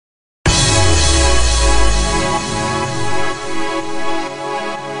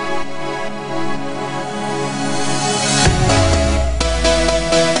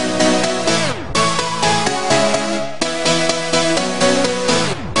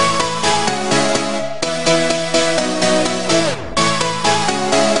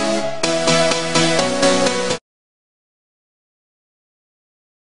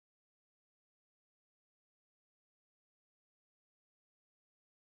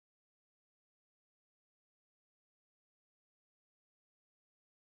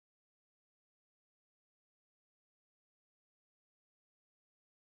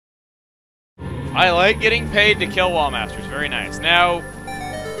I like getting paid to kill wall masters. Very nice. Now,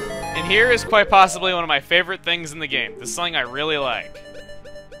 and here is quite possibly one of my favorite things in the game. This is something I really like.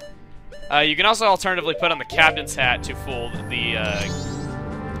 You can also alternatively put on the captain's hat to fool the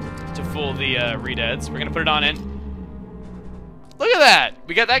redeads. We're gonna put it on in. Look at that!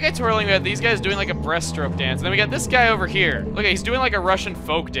 We got that guy twirling. We got these guys doing like a breaststroke dance, and then we got this guy over here. Look, he's doing like a Russian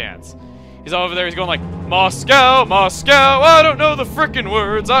folk dance. He's all over there. He's going like, Moscow, Moscow. I don't know the frickin'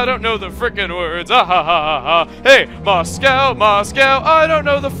 words. I don't know the frickin' words. Ah ha ha ha ha. Hey, Moscow, Moscow. I don't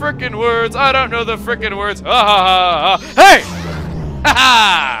know the frickin' words. I don't know the frickin' words. Ah ha ha ha. Hey! Ha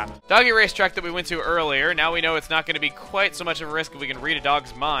ha! Doggy racetrack that we went to earlier. Now we know it's not going to be quite so much of a risk if we can read a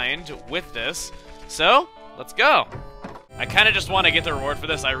dog's mind with this. So, let's go. I kind of just want to get the reward for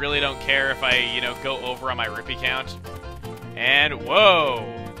this. I really don't care if I, you know, go over on my rippy count. And,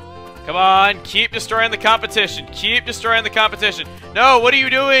 whoa. Come on, keep destroying the competition. Keep destroying the competition. No, what are you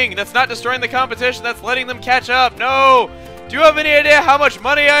doing? That's not destroying the competition. That's letting them catch up. No. Do you have any idea how much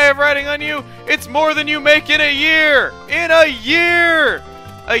money I have riding on you? It's more than you make in a year. In a year.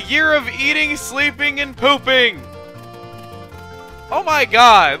 A year of eating, sleeping, and pooping. Oh my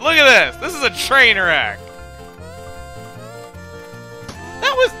god, look at this. This is a train wreck.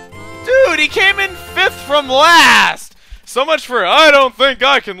 That was... Dude, he came in 5th from last. So much for, I don't think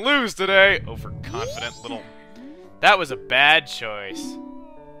I can lose today. Overconfident little... That was a bad choice.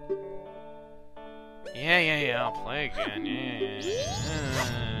 Yeah, I'll play again. Yeah.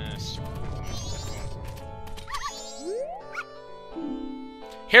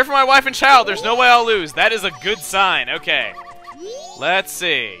 Here for my wife and child. There's no way I'll lose. That is a good sign. Okay. Let's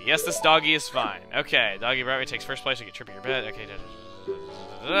see. Yes, this doggy is fine. Okay. Doggy Bradley takes first place. You get tripping your bet. Okay.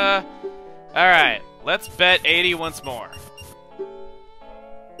 Alright. Let's bet 80 once more.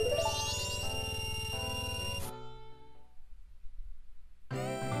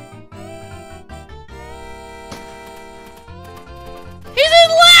 He's in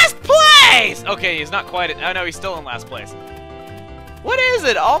last place! Okay, he's not quite... Oh, no, he's still in last place. What is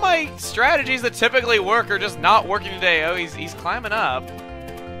it? All my strategies that typically work are just not working today. Oh, he's climbing up.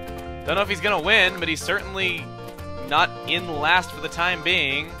 Don't know if he's gonna win, but he's certainly not in last for the time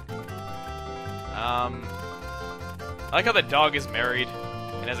being. I like how the dog is married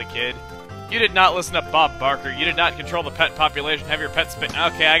and has a kid. You did not listen to Bob Barker. You did not control the pet population. Have your pet spit.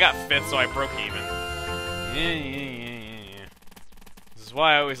 Okay, I got 5th, so I broke even. Yeah. This is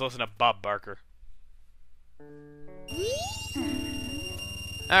why I always listen to Bob Barker.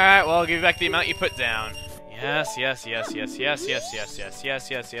 Alright, well, I'll give you back the amount you put down. Yes. Why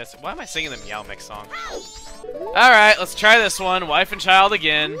am I singing the Meow Mix song? Alright, let's try this one. Wife and child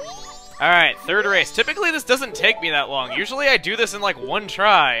again. Alright, 3rd race. Typically, this doesn't take me that long. Usually, I do this in, like, 1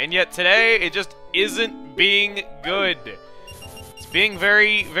 try. And yet, today, it just isn't being good. It's being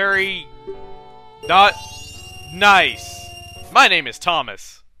very, very... not nice. My name is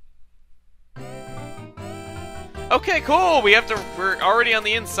Thomas. Okay, cool. We're already on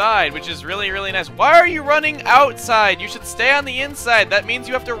the inside, which is really, really nice. Why are you running outside? You should stay on the inside. That means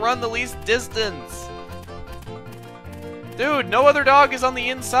you have to run the least distance. Dude, no other dog is on the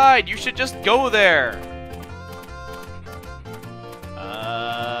inside. You should just go there.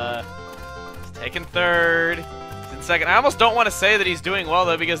 He's taking 3rd. He's in 2nd. I almost don't want to say that he's doing well,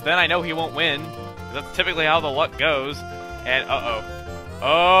 though, because then I know he won't win. That's typically how the luck goes. And, uh-oh. Oh,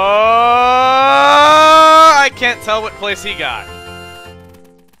 I can't tell what place he got.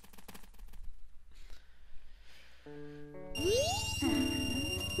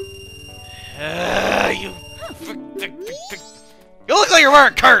 You look like you're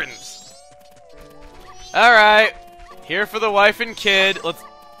wearing curtains. All right, here for the wife and kid. Let's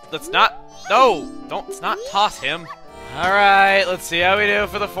not. No, let's not toss him. Alright, let's see how we do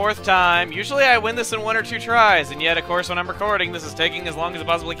for the 4th time. Usually I win this in 1 or 2 tries, and yet, of course, when I'm recording, this is taking as long as it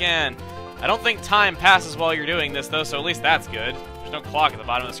possibly can. I don't think time passes while you're doing this, though, so at least that's good. There's no clock at the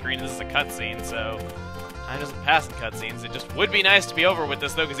bottom of the screen. This is a cutscene, so time doesn't pass in cutscenes. It just would be nice to be over with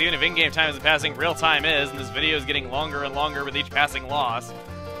this, though, because even if in-game time isn't passing, real time is, and this video is getting longer and longer with each passing loss.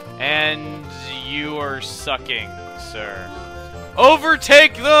 And you are sucking, sir.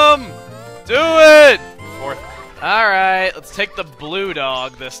 Overtake them! Do it! 4th. Alright, let's take the blue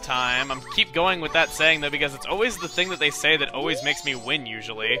dog this time. I'm keep going with that saying, though, because it's always the thing that they say that always makes me win,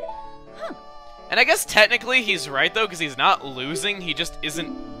 usually. And I guess technically he's right, though, because he's not losing, he just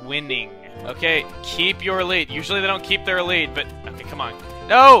isn't winning. Okay, keep your lead. Usually they don't keep their lead, but... Okay, come on.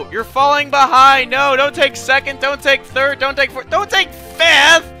 No! You're falling behind! No, don't take 2nd, don't take 3rd, don't take 4th, don't take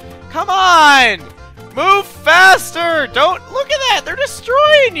 5th! Come on! Move faster! Don't... Look at that! They're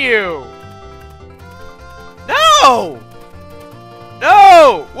destroying you! No!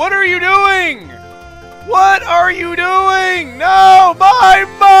 No! What are you doing? What are you doing? No, my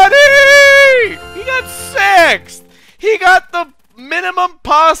money! He got 6th! He got the minimum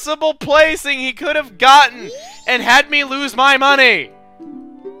possible placing he could have gotten and had me lose my money.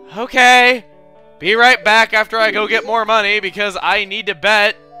 Okay. Be right back after I go get more money because I need to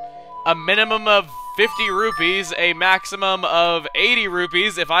bet a minimum of 50 rupees, a maximum of 80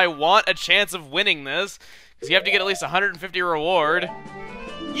 rupees if I want a chance of winning this. Because you have to get at least 150 reward.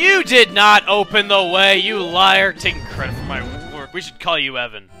 You did not open the way, you liar. Taking credit for my work. We should call you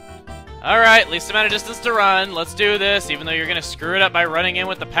Evan. Alright, least amount of distance to run. Let's do this, even though you're going to screw it up by running in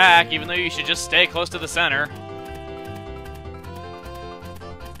with the pack, even though you should just stay close to the center.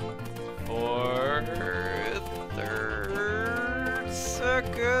 4th, 3rd,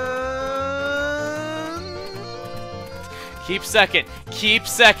 2nd. Keep second. Keep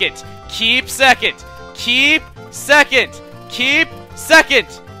second. Keep second. Keep second. Keep second.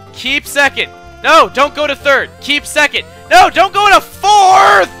 Keep second. No, don't go to 3rd. Keep second. No, don't go to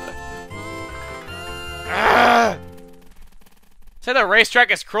 4th. Say the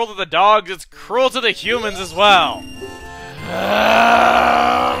racetrack is cruel to the dogs, it's cruel to the humans as well.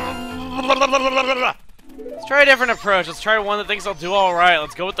 Let's try a different approach. Let's try one that thinks I'll do alright.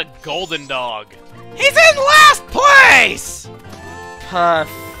 Let's go with the golden dog. He's in last place!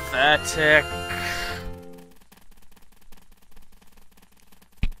 Pathetic.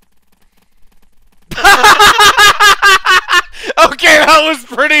 Okay, that was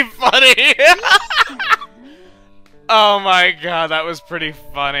pretty funny. Oh my god, that was pretty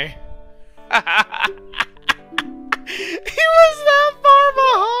funny. He was that far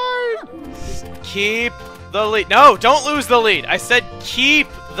behind! Keep the lead. No, don't lose the lead. I said keep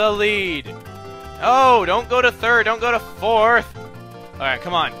the lead. Oh, don't go to 3rd. Don't go to 4th. Alright,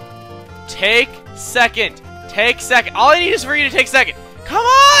 come on. Take second. Take second. All I need is for you to take second. Come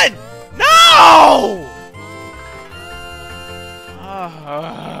on! No!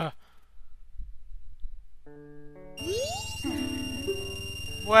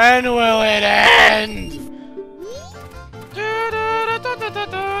 When will it end?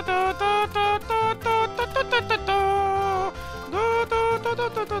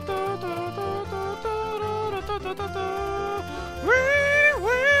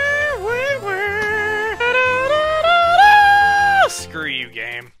 Screw you,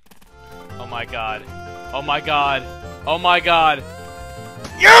 game. Oh my god. Oh my god. Oh my god.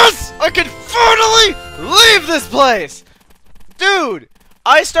 Yes! I can finally leave this place! Dude!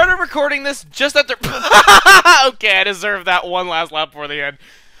 I started recording this just after... Okay, I deserve that one last lap before the end.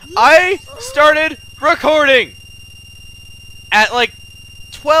 I started recording at like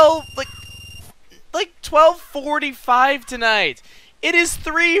 12:45 tonight. It is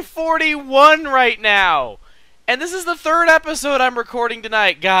 3:41 right now. And this is the 3rd episode I'm recording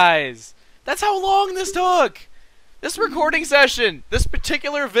tonight, guys. That's how long this took. This recording session, this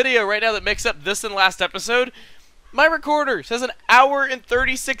particular video right now that makes up this and last episode, my recorder says 1 hour and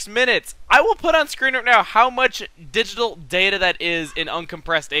 36 minutes. I will put on screen right now how much digital data that is in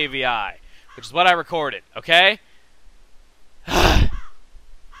uncompressed AVI, which is what I recorded, okay?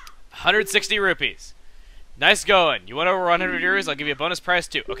 160 rupees. Nice going. You went over 100 euros, I'll give you a bonus prize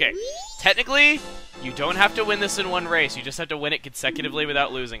too. Okay, technically, you don't have to win this in one race. You just have to win it consecutively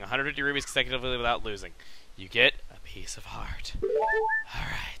without losing. 150 rupees consecutively without losing. You get a piece of heart.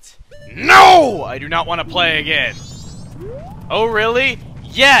 Alright. No! I do not want to play again. Oh, really?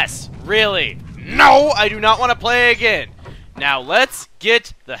 Yes, really. No, I do not want to play again. Now, let's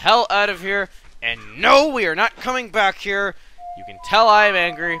get the hell out of here. And no, we are not coming back here. You can tell I am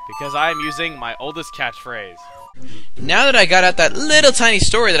angry because I am using my oldest catchphrase. Now that I got out that little tiny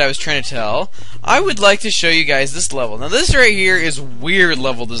story that I was trying to tell, I would like to show you guys this level. Now this right here is weird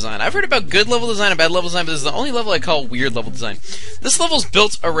level design. I've heard about good level design and bad level design, but this is the only level I call weird level design. This level's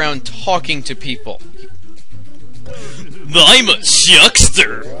built around talking to people. I'm a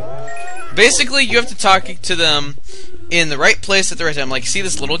chuckster! Basically, you have to talk to them in the right place at the right time. Like, see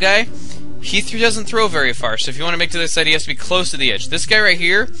this little guy? He doesn't throw very far, so if you want to make to the side, he has to be close to the edge. This guy right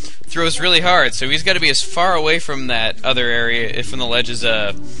here throws really hard, so he's got to be as far away from that other area, from the ledge as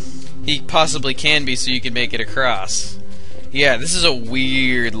he possibly can be, so you can make it across. Yeah, this is a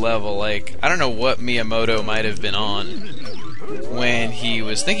weird level. Like, I don't know what Miyamoto might have been on when he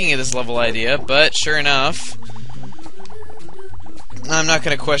was thinking of this level idea, but sure enough, I'm not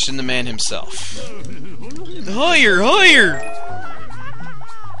going to question the man himself. Higher, higher!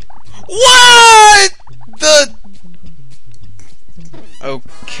 What the?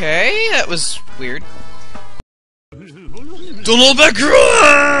 Okay, that was weird. Tunnel back.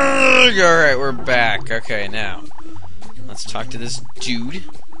 Alright, we're back. Okay, now let's talk to this dude.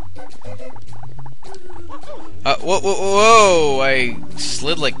 Whoa! I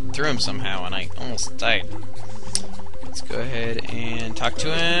slid like through him somehow, and I almost died. Let's go ahead and talk to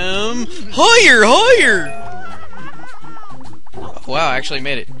him. Higher, higher! Oh, wow, I actually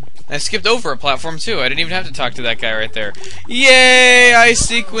made it. I skipped over a platform too. I didn't even have to talk to that guy right there. Yay! I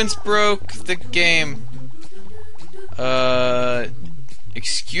sequence broke the game.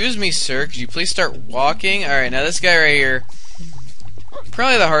 Excuse me, sir. Could you please start walking? Alright, now this guy right here.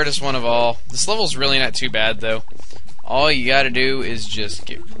 Probably the hardest one of all. This level's really not too bad, though. All you gotta do is just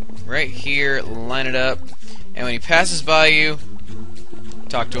get right here, line it up, and when he passes by you,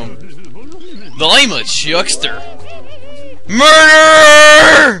 talk to him. I'm a chuckster.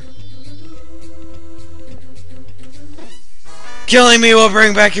 Murder! Killing me will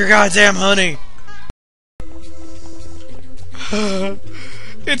bring back your goddamn honey.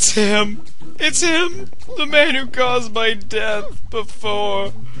 It's him. It's him. The man who caused my death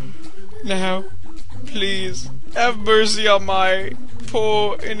before. Now, please, have mercy on my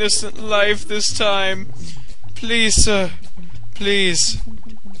poor, innocent life this time. Please, sir. Please.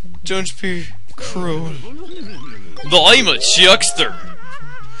 Don't be cruel. I'm a chuckster.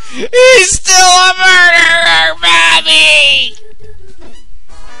 He's still a murderer, Bobby!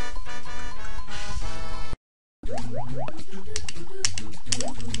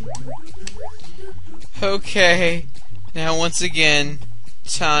 Okay, now once again,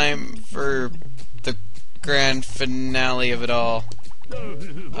 time for the grand finale of it all.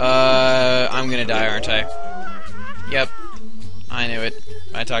 I'm gonna die, aren't I? Yep, I knew it.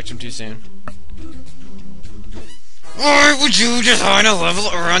 I talked to him too soon. Why would you design a level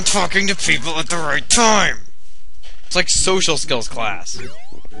around talking to people at the right time? It's like social skills class.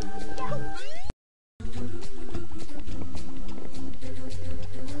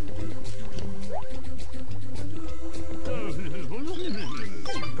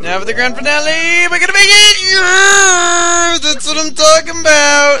 Now for the grand finale, we're gonna make it! Yeah! That's what I'm talking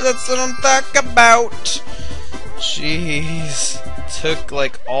about! That's what I'm talking about! Jeez. Took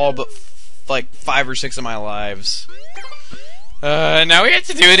like all but like 5 or 6 of my lives. Now we have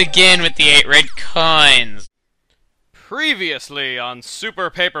to do it again with the 8 red coins. Previously on Super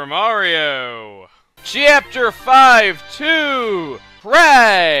Paper Mario. Chapter 5-2!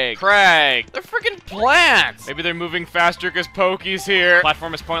 Crag! They're freaking plants! Maybe they're moving faster because Pokey's here.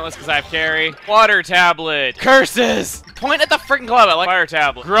 Platform is pointless because I have carry. Water tablet. Curses! Point at the freaking club. I like fire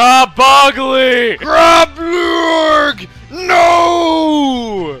tablet. Grabogly! Grablurg!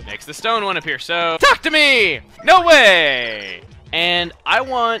 No! Makes the stone one appear, so talk to me! No way! And I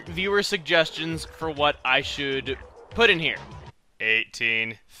want viewer suggestions for what I should put in here.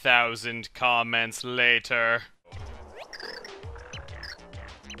 18,000 comments later.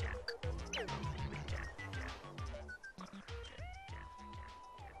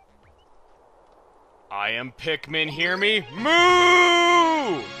 I am Pikmin, hear me?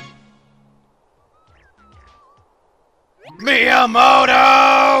 Moo!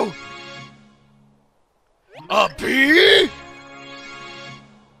 Miyamoto! A bee?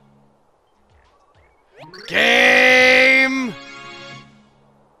 Game!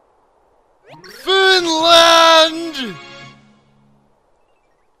 Finland!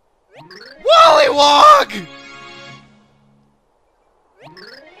 Wollywog!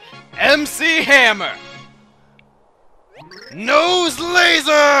 MC Hammer! Nose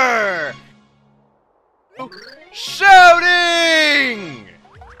Laser! Shouting!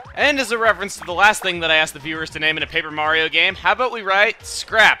 And as a reference to the last thing that I asked the viewers to name in a Paper Mario game, how about we write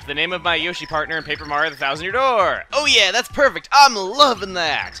Scrap, the name of my Yoshi partner in Paper Mario the Thousand Year Door? Oh yeah, that's perfect. I'm loving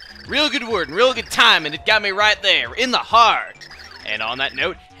that. Real good word and real good time, and it got me right there, in the heart. And on that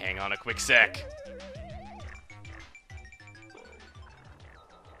note, hang on a quick sec.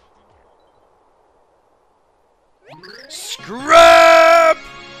 Scrap!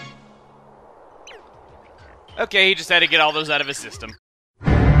 Okay, he just had to get all those out of his system.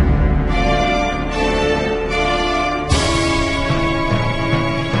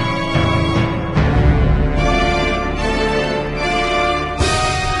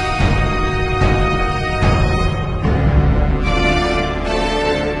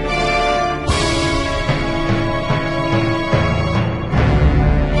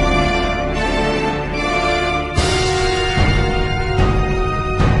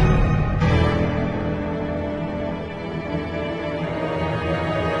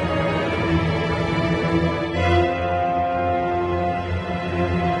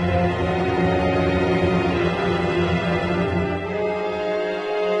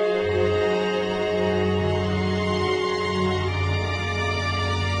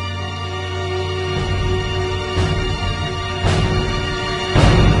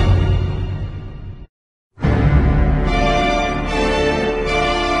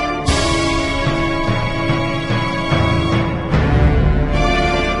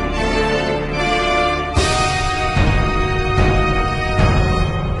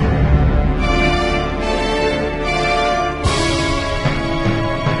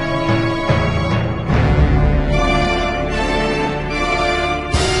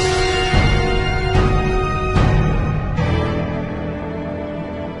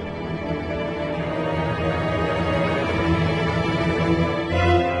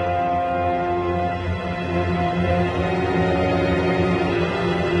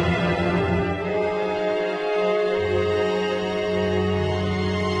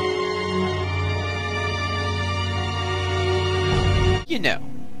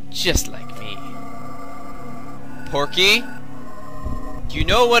 just like me. Porky? Do you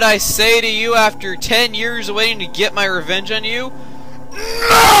know what I say to you after 10 years of waiting to get my revenge on you?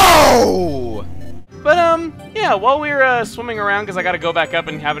 No! But, yeah, while we were swimming around, because I gotta go back up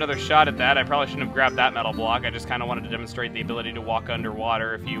and have another shot at that, I probably shouldn't have grabbed that metal block. I just kind of wanted to demonstrate the ability to walk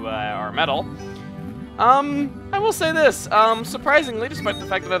underwater if you are metal. I will say this, surprisingly, despite the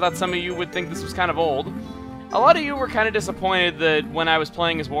fact that I thought some of you would think this was kind of old, a lot of you were kind of disappointed that when I was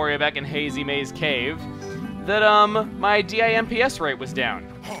playing as Wario back in Hazy Maze Cave, that, my DIMPS rate was down.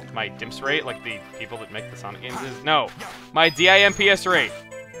 My DIMPS rate, like the people that make the Sonic games is? No. My DIMPS rate.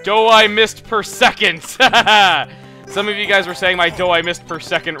 Do I missed per second. Some of you guys were saying my do I missed per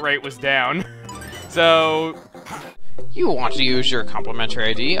second rate was down. So... You want to use your complimentary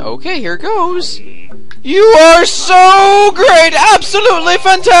ID? Okay, here goes. You are so great! Absolutely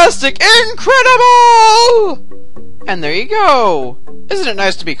fantastic! Incredible! And there you go. Isn't it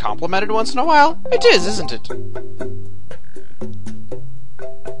nice to be complimented once in a while? It is, isn't it?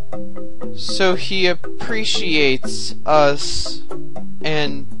 So he appreciates us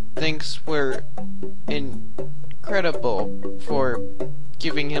and thinks we're incredible for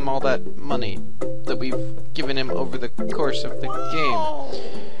giving him all that money that we've given him over the course of the game.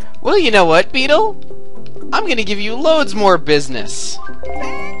 Well, you know what, Beetle? I'm gonna give you loads more business.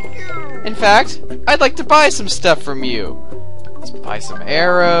 In fact, I'd like to buy some stuff from you. Let's buy some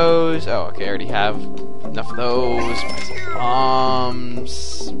arrows. Oh, okay, I already have enough of those. Buy some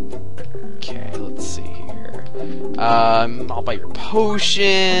bombs. Okay, let's see here. I'll buy your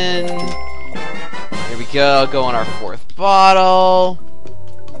potion. There we go. Go on our 4th bottle.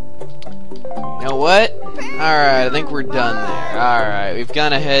 You know what? Alright, I think we're done there. Alright, we've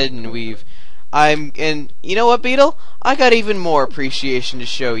gone ahead and and you know what, Beetle? I got even more appreciation to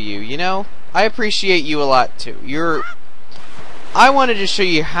show you, you know? I appreciate you a lot, too. I wanted to show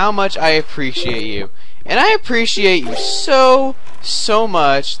you how much I appreciate you. And I appreciate you so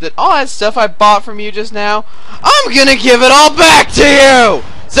much that all that stuff I bought from you just now, I'm gonna give it all back to you!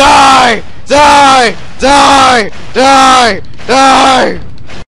 Die! Die! Die! Die! Die!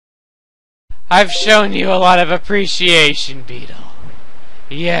 I've shown you a lot of appreciation, Beetle.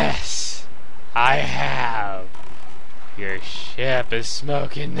 Yes, I have. Your ship is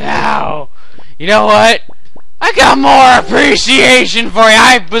smoking now. You know what? I got more appreciation for you.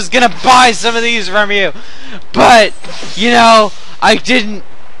 I was gonna buy some of these from you, but, you know, I didn't.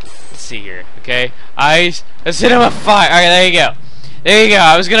 Let's see here, okay? Let's hit him with fire. Alright, there you go. There you go.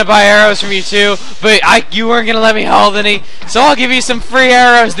 I was gonna buy arrows from you too, but you weren't gonna let me hold any, so I'll give you some free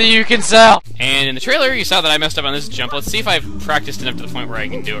arrows that you can sell. And in the trailer, you saw that I messed up on this jump. Let's see if I've practiced enough to the point where I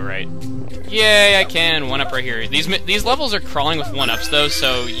can do it right. Yay, I can. 1-up right here. These levels are crawling with 1-ups though,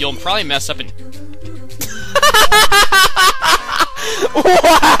 so you'll probably mess up and.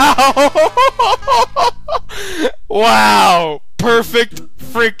 Wow! Wow! Perfect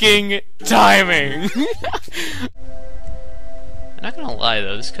freaking timing. I'm not gonna lie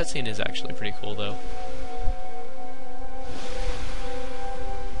though, this cutscene is actually pretty cool though.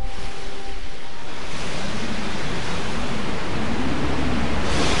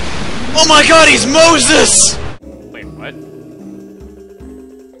 Oh my god, he's Moses! Wait, what?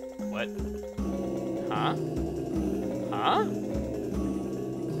 What? Huh? Huh?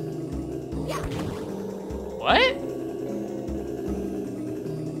 What?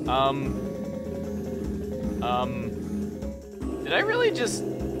 Did I really just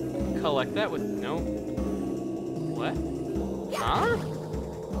collect that with no? What? Huh?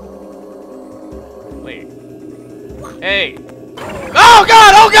 Wait. Hey! Oh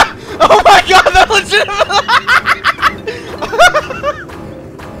god! Oh god! Oh my god! That legitimately.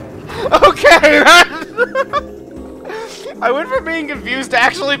 Okay, I went from being confused to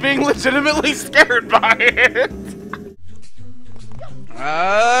actually being legitimately scared by it.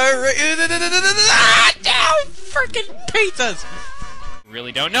 No, freaking pizzas!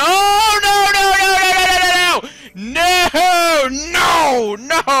 Really don't. No! No! No! No! No! No! No! No!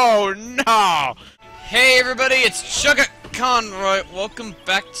 No! No! Hey everybody, it's Chuggaaconroy. Welcome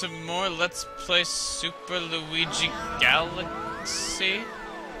back to more Let's Play Super Luigi Galaxy.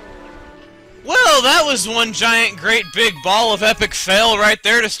 Well, that was one giant great big ball of epic fail right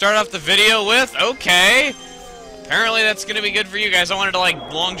there to start off the video with. Okay. Apparently that's gonna be good for you guys. I wanted to, like,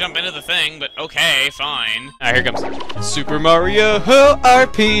 long jump into the thing, but okay, fine. Alright, here comes Super Mario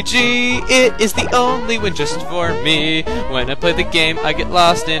RPG. It is the only one just for me. When I play the game, I get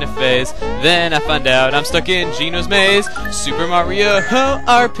lost in a phase. Then I find out I'm stuck in Gino's maze. Super Mario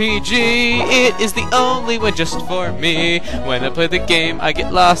RPG. It is the only one just for me. When I play the game, I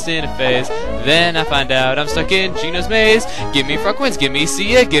get lost in a phase. Then I find out I'm stuck in Gino's maze. Give me frog coins, give me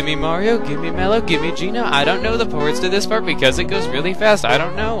Sia, give me Mario, give me Mello, give me Gino. I don't know the words to this part because it goes really fast. I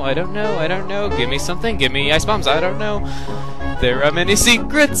don't know. Give me something, give me ice bombs. I don't know. There are many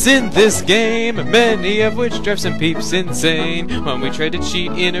secrets in this game, many of which drive some peeps insane. When we try to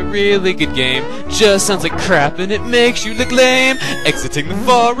cheat in a really good game, just sounds like crap and it makes you look lame. Exiting the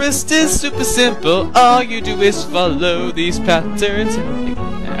forest is super simple. All you do is follow these patterns.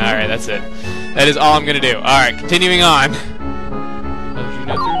 Alright, that's it. That is all I'm gonna do. Alright, continuing on.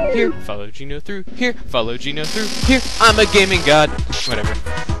 Follow Gino through here, follow Gino through here. I'm a gaming god. Whatever.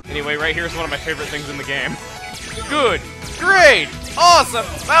 Anyway, right here is one of my favorite things in the game. Good, great, awesome,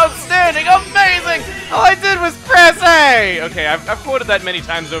 outstanding, amazing! All I did was press A! Okay, I've quoted that many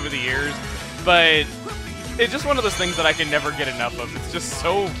times over the years, but it's just one of those things that I can never get enough of. It's just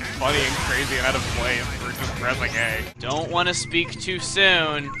so funny and crazy and out of place for just pressing A. Don't want to speak too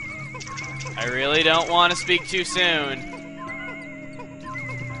soon. I really don't want to speak too soon.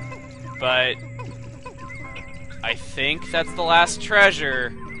 But I think that's the last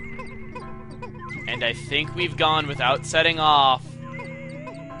treasure, and I think we've gone without setting off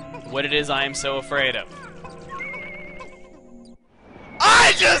what it is I am so afraid of.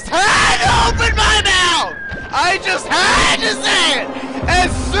 I just had to open my mouth! I just had to say it!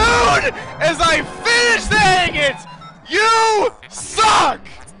 As soon as I finish saying it, you suck!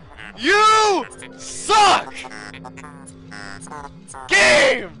 You suck!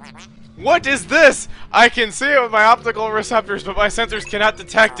 Game! What is this? I can see it with my optical receptors, but my sensors cannot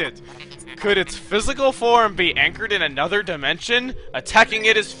detect it. Could its physical form be anchored in another dimension? Attacking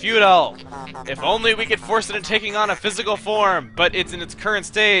it is futile. If only we could force it into taking on a physical form, but it's in its current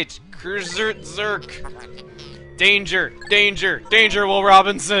stage. Zerk. Danger, danger, danger, Will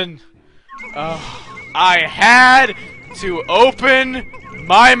Robinson. I had to open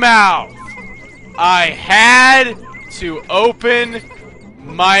my mouth. I had to open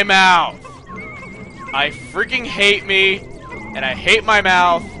my mouth. I freaking hate me, and I hate my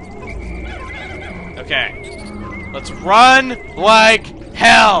mouth. Okay. Let's run like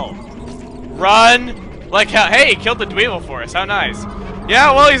hell. Run like hell. Hey, he killed the Dweevil for us. How nice.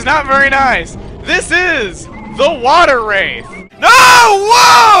 Yeah, well, he's not very nice. This is the Water Wraith. No!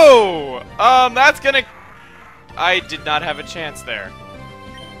 Whoa! That's gonna... I did not have a chance there.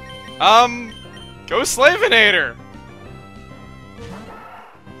 Go Slavinator.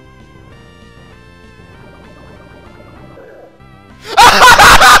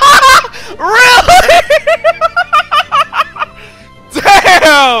 Really?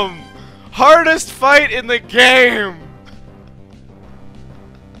 Damn! Hardest fight in the game.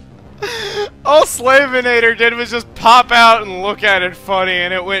 All Slavinator did was just pop out and look at it funny,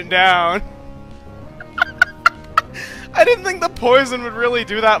 and it went down. I didn't think the poison would really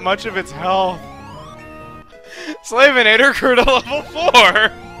do that much of its health. Slavinator grew to level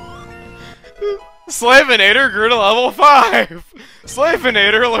 4. Slavinator grew to level 5.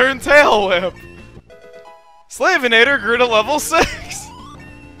 Slavinator learned Tail Whip. Slavinator grew to level 6.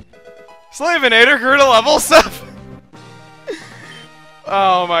 Slavinator grew to level 7.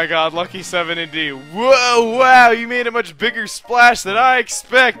 Oh my god, lucky 7 indeed. Whoa, wow, you made a much bigger splash than I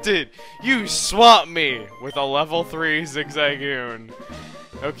expected. You swamped me with a level 3 Zigzagoon.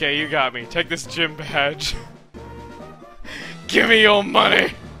 Okay, you got me. Take this gym badge. Give me your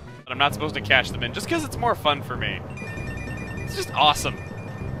money. I'm not supposed to cash them in just because it's more fun for me. It's just awesome.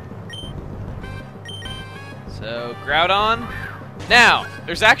 So, Groudon. Now,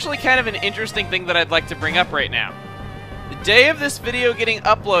 there's actually kind of an interesting thing that I'd like to bring up right now. The day of this video getting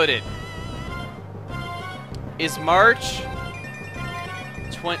uploaded is March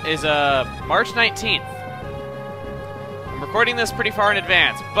 19th. I'm recording this pretty far in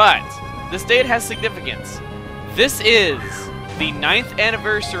advance, but this date has significance. This is the 9th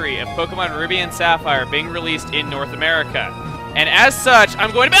anniversary of Pokemon Ruby and Sapphire being released in North America. And as such,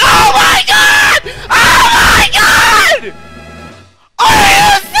 I'm going to be— OH MY GOD! OH MY GOD! Are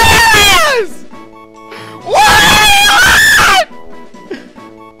you serious? What?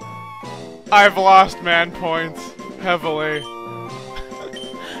 I've lost man points heavily.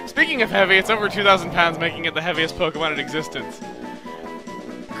 Speaking of heavy, it's over 2,000 pounds, making it the heaviest Pokemon in existence.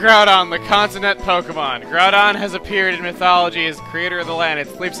 Groudon, the continent Pokemon. Groudon has appeared in mythology as creator of the land. It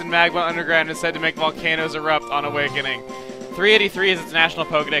sleeps in magma underground and is said to make volcanoes erupt on awakening. 383 is its national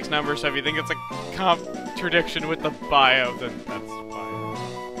Pokedex number, so if you think it's a contradiction with the bio, then that's fine.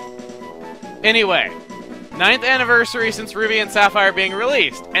 Anyway, 9th anniversary since Ruby and Sapphire being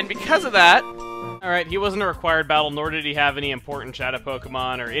released, and because of that... Alright, he wasn't a required battle, nor did he have any important Shadow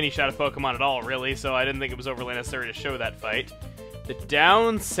Pokemon, or any Shadow Pokemon at all, really, so I didn't think it was overly necessary to show that fight. The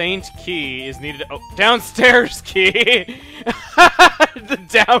Down Saint Key is needed. Oh, Downstairs Key! The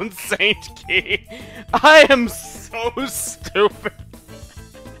Down Saint Key! I am so stupid!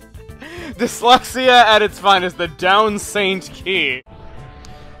 Dyslexia at its finest, the Down Saint Key.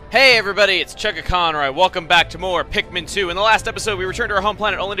 Hey everybody, it's Chuggaaconroy. Welcome back to more Pikmin 2. In the last episode, we returned to our home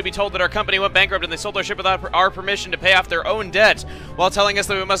planet only to be told that our company went bankrupt and they sold our ship without our permission to pay off their own debt, while telling us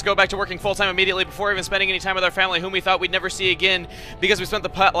that we must go back to working full-time immediately before even spending any time with our family, whom we thought we'd never see again because we spent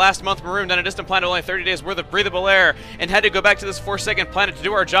the last month marooned on a distant planet only 30 days worth of breathable air and had to go back to this forsaken planet to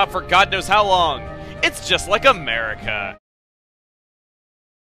do our job for God knows how long. It's just like America.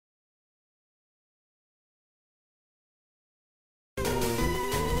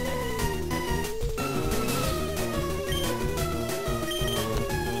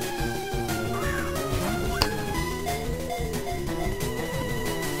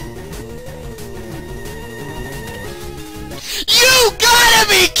 You gotta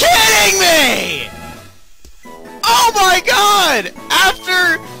be kidding me! Oh my god!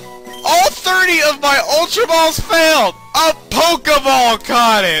 After all 30 of my Ultra Balls failed, a Pokeball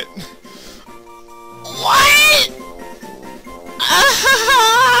caught it! What?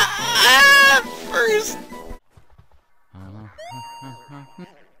 First...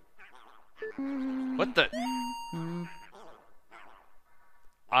 What the...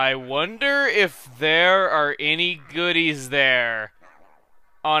 I wonder if there are any goodies there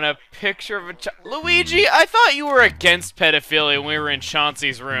on a picture of a Luigi, I thought you were against pedophilia when we were in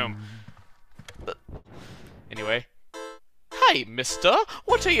Chauncey's room. Anyway. Hi, mister.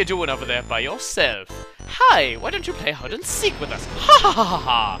 What are you doing over there by yourself? Hi, why don't you play hide and seek with us? Ha ha ha ha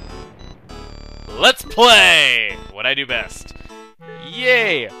ha! Let's play! What I do best.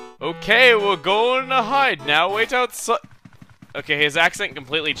 Yay! Okay, we're going to hide now. Wait outside. Okay, his accent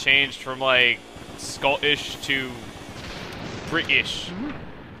completely changed from, like, Scottish to British.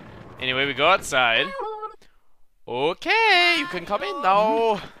 Anyway, we go outside. Okay, you can come in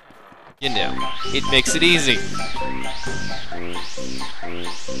now. You know, it makes it easy.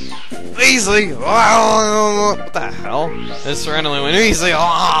 Easy! What the hell? This randomly went easy.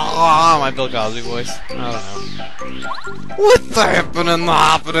 My Bill Cosby voice. I don't know. What the hippin' and the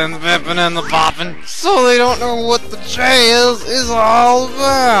hoppin' and the bippin' and the poppin'? So they don't know what the jazz is all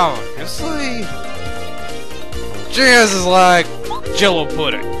about. You see? Jazz is like Jello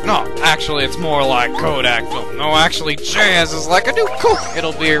pudding. No, actually, it's more like Kodak film. No, actually, jazz is like a new Coke.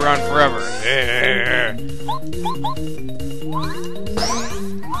 It'll be around forever. Yeah.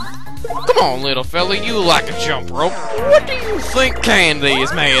 Come on, little fella, you like a jump rope. What do you think candy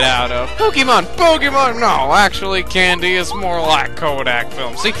is made out of? Pokemon, Pokemon! No, actually, candy is more like Kodak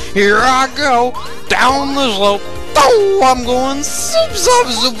film. See, here I go, down the slope. Oh, I'm going zoop, zoop,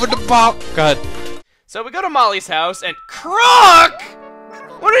 zoop with the pop. Go ahead. So we go to Molly's house, and Croc!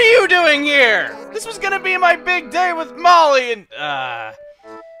 What are you doing here? This was gonna be my big day with Molly, and,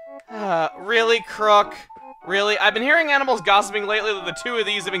 really, Croc? Really? I've been hearing animals gossiping lately that the two of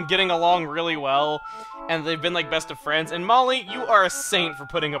these have been getting along really well, and they've been like best of friends, and Molly, you are a saint for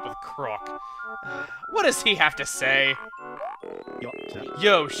putting up with Croc. What does he have to say?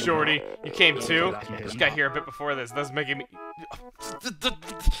 Yo, shorty, you came too? Just got here a bit before this. That's making me...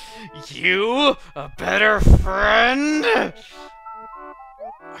 You? A better friend?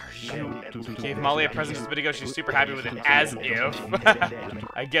 You gave Molly a present just a bit ago. She's super happy with it, as if.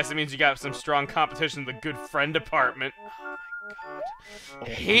 I guess it means you got some strong competition in the good friend department. Oh my god. I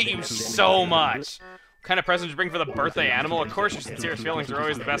hate you so much. What kind of present did you bring for the birthday animal? Of course your sincere feelings are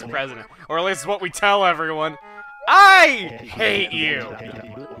always the best present. Or at least it's what we tell everyone. I hate you!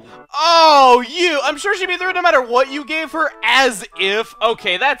 Oh, you! I'm sure she'd be through no matter what you gave her, as if...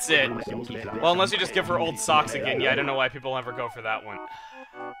 Okay, that's it. Well, unless you just give her old socks again. Yeah, I don't know why people ever go for that one.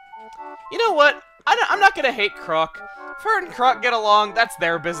 You know what? I'm not gonna hate Croc. If her and Croc get along, that's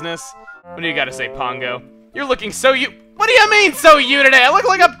their business. What do you gotta say, Pongo? You're looking so you... What do you mean, so you today? I look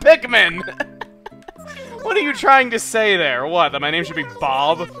like a Pikmin! What are you trying to say there? What, that my name should be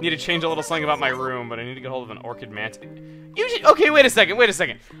Bob? Need to change a little something about my room, but I need to get hold of an orchid mantis. Okay, wait a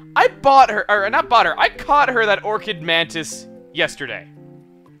second. I bought her, or not bought her, I caught her that orchid mantis yesterday.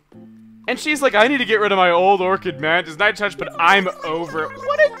 And she's like, I need to get rid of my old Orchid Mantis Night Touch, but I'm over it.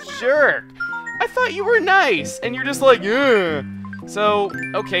 What a jerk! I thought you were nice, and you're just like, yeah. So,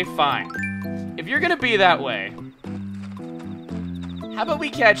 okay, fine. If you're gonna be that way, how about we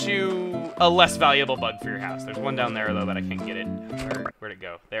catch you a less valuable bug for your house? There's one down there, though, but I can't get it. Where'd it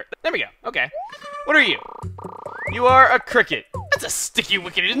go? There we go. Okay. What are you? You are a cricket. That's a sticky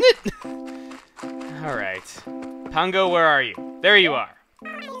wicket, isn't it? Alright. Pongo, where are you? There you are.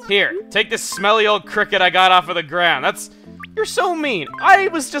 Here, take this smelly old cricket I got off of the ground. You're so mean. I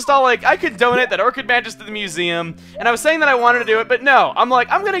was just all like, I could donate that Orchid Mantis to the museum, and I was saying that I wanted to do it, but no. I'm like,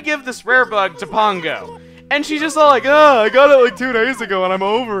 I'm gonna give this rare bug to Pongo. And she's just all like, I got it like 2 days ago and I'm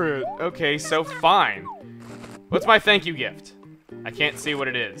over it. Okay, so fine. What's my thank you gift? I can't see what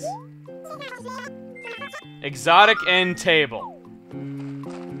it is. Exotic end table.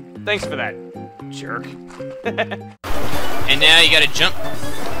 Thanks for that, jerk. And now you gotta jump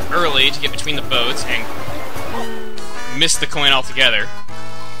early to get between the boats and miss the coin altogether.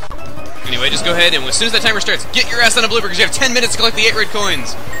 Anyway, just go ahead and as soon as that timer starts, get your ass on a blooper because you have 10 minutes to collect the 8 red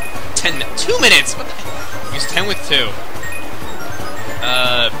coins. 2 minutes? What the? Use 10 with 2.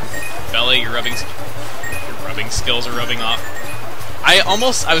 Belly, your rubbing skills are rubbing off. I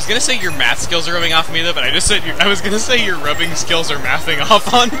was gonna say your math skills are rubbing off me though, but I was gonna say your rubbing skills are mathing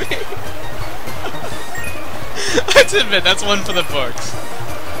off on me. Let's admit, that's one for the books.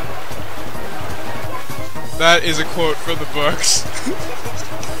 That is a quote from the books.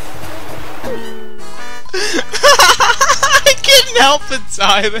 I couldn't help but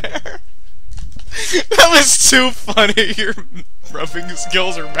die there. That was too funny. Your rubbing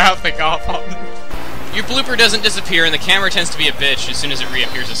skills are mathing off on me. Your blooper doesn't disappear, and the camera tends to be a bitch as soon as it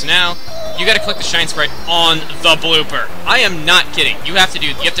reappears. So now, you gotta collect the shine sprite on the blooper. I am not kidding. You have to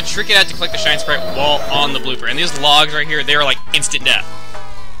trick it out to collect the shine sprite while on the blooper. And these logs right here, they are like instant death.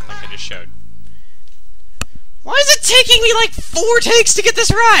 Like I just showed. Why is it taking me like 4 takes to get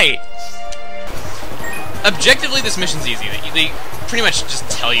this right? Objectively, this mission's easy. They pretty much just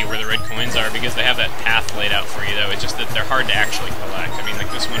tell you where the red coins are because they have that path laid out for you, though. It's just that they're hard to actually collect. I mean,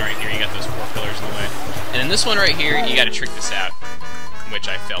 like this one right here, you got those 4 pillars in the way. And then this one right here, you gotta trick this out, which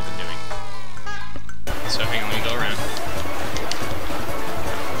I failed in doing. So hang on, let me go around.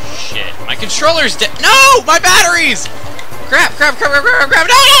 Shit, my controller's dead. No! My batteries! Crap! No! My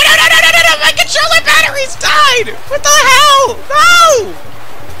controller batteries died! What the hell? No!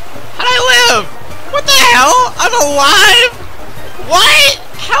 How'd I live? What the hell? I'm alive? What?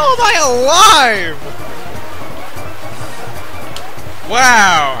 How am I alive?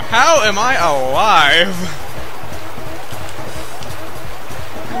 Wow, how am I alive?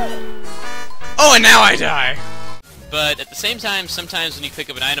 Oh, and now I die! But at the same time, sometimes when you pick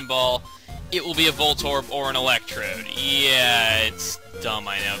up an item ball, it will be a Voltorb or an Electrode. Yeah, it's dumb,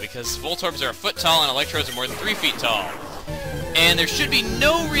 I know, because Voltorbs are a foot tall and Electrodes are more than 3 feet tall. And there should be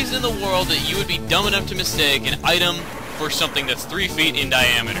no reason in the world that you would be dumb enough to mistake an item for something that's 3 feet in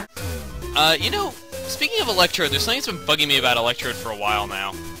diameter. You know, speaking of Electrode, there's something that's been bugging me about Electrode for a while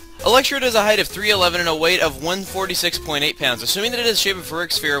now. Electrode has a height of 3'11" and a weight of 146.8 pounds. Assuming that it is shaped of a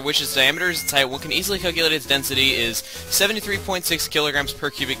Ferric sphere, of which its diameter is its height, one can easily calculate its density is 73.6 kilograms per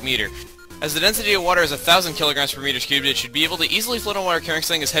cubic meter. As the density of water is 1,000 kilograms per meter cubed, it should be able to easily float on water carrying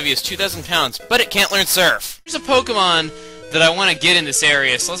something as heavy as 2,000 pounds, but it can't learn surf. There's a Pokemon that I want to get in this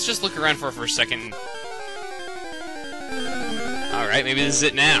area, so let's just look around for a second. Alright, maybe this is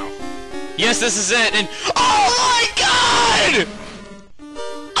it now. Yes, this is it, and oh my god!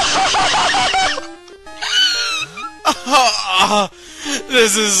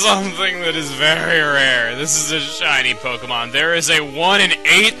 This is something that is very rare. This is a shiny Pokemon. There is a 1 in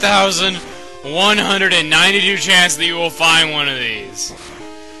 8,192 chance that you will find one of these.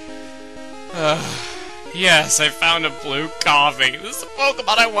 Yes, I found a blue coffee. This is a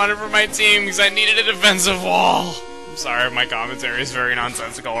Pokemon I wanted for my team because I needed a defensive wall. I'm sorry if my commentary is very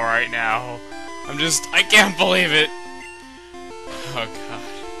nonsensical right now. I can't believe it. Oh god.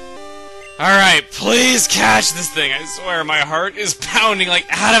 Alright, please catch this thing. I swear my heart is pounding like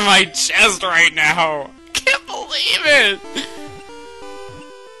out of my chest right now. I can't believe it.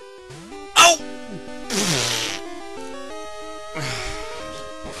 Oh!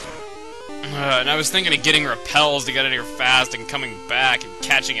 And I was thinking of getting repels to get in here fast and coming back and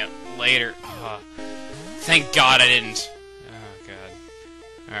catching it later. Thank God I didn't. Oh god.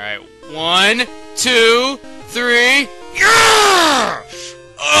 Alright, 1, 2, 3. Yeah!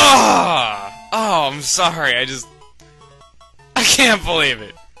 Oh, I'm sorry, I can't believe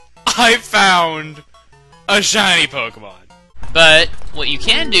it. I found a shiny Pokemon. But what you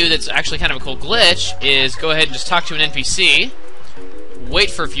can do that's actually kind of a cool glitch is go ahead and just talk to an NPC wait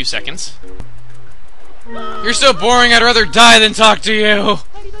for a few seconds. You're so boring, I'd rather die than talk to you!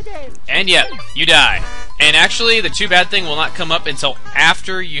 And yep, you die. And actually, the too bad thing will not come up until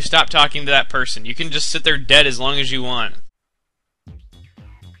after you stop talking to that person. You can just sit there dead as long as you want.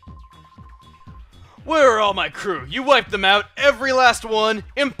 Where are all my crew? You wiped them out, every last one.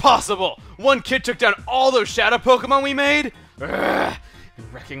 Impossible! One kid took down all those shadow Pokemon we made? Ugh.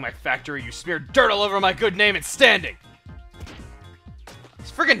 And wrecking my factory, you smeared dirt all over my good name and standing!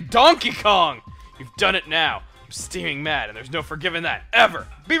 It's friggin' Donkey Kong! You've done it now. I'm steaming mad, and there's no forgiving that, ever!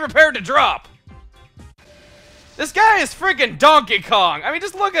 Be prepared to drop! This guy is friggin' Donkey Kong! I mean,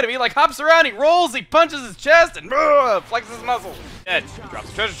 just look at him. He, like, hops around, he rolls, he punches his chest, and flexes his muscles. Dead. Drops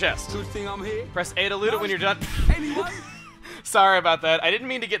the treasure chest. Good thing I'm here. Press A to loot it when you're done. Anyone? Sorry about that. I didn't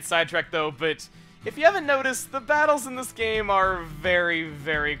mean to get sidetracked, though, but if you haven't noticed, the battles in this game are very,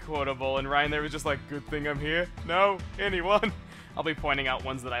 very quotable, and Ryan there was just like, good thing I'm here? No? Anyone? I'll be pointing out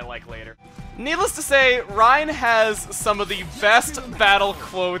ones that I like later. Needless to say, Ryan has some of the best battle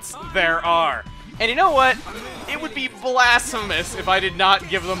quotes there are. And you know what? It would be blasphemous if I did not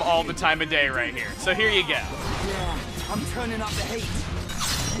give them all the time of day right here. So here you go. Yeah, I'm turning up the heat.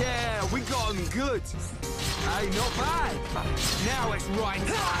 Yeah, we got them good. Hey, not bad. Now it's Ryan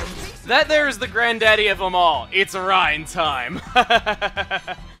time. That there is the granddaddy of them all. It's Ryan time.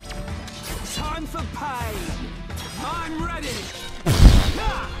 Time for pain. I'm ready.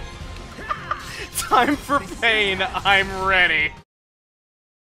 Time for pain. I'm ready.